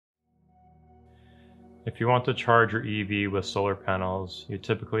If you want to charge your EV with solar panels, you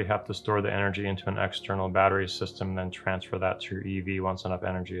typically have to store the energy into an external battery system and then transfer that to your EV once enough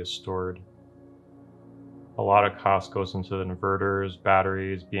energy is stored. A lot of cost goes into the inverters,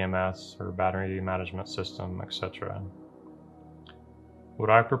 batteries, BMS, or battery management system, etc.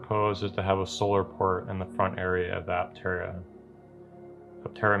 What I propose is to have a solar port in the front area of the Aptera.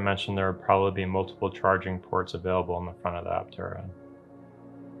 Aptera mentioned there would probably be multiple charging ports available in the front of the Aptera.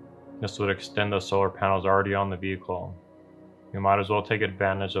 This would extend the solar panels already on the vehicle. You might as well take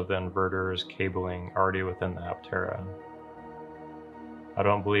advantage of the inverter's cabling already within the Aptera. I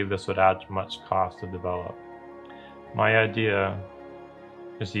don't believe this would add much cost to develop. My idea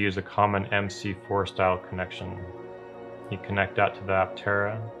is to use a common MC4 style connection. You connect that to the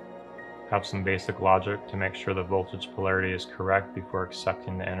Aptera, have some basic logic to make sure the voltage polarity is correct before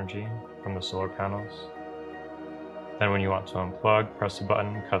accepting the energy from the solar panels. Then when you want to unplug, press a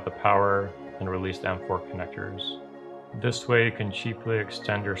button, cut the power, and release the M4 connectors. This way you can cheaply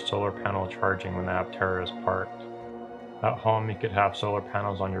extend your solar panel charging when the Aptera is parked. At home you could have solar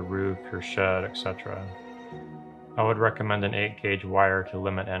panels on your roof, your shed, etc. I would recommend an 8-gauge wire to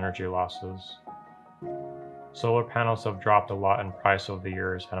limit energy losses. Solar panels have dropped a lot in price over the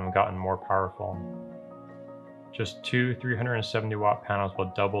years and have gotten more powerful. Just two 370 watt panels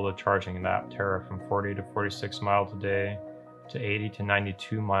will double the charging in the Aptera from 40 to 46 miles a day to 80 to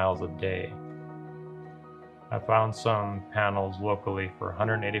 92 miles a day. I found some panels locally for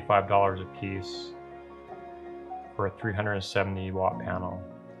 $185 a piece for a 370 watt panel.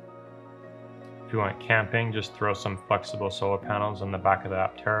 If you went camping, just throw some flexible solar panels in the back of the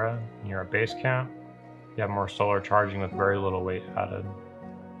Aptera near a base camp. You have more solar charging with very little weight added.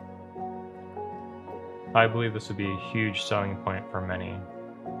 I believe this would be a huge selling point for many,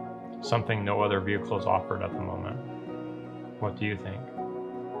 something no other vehicle is offered at the moment. What do you think?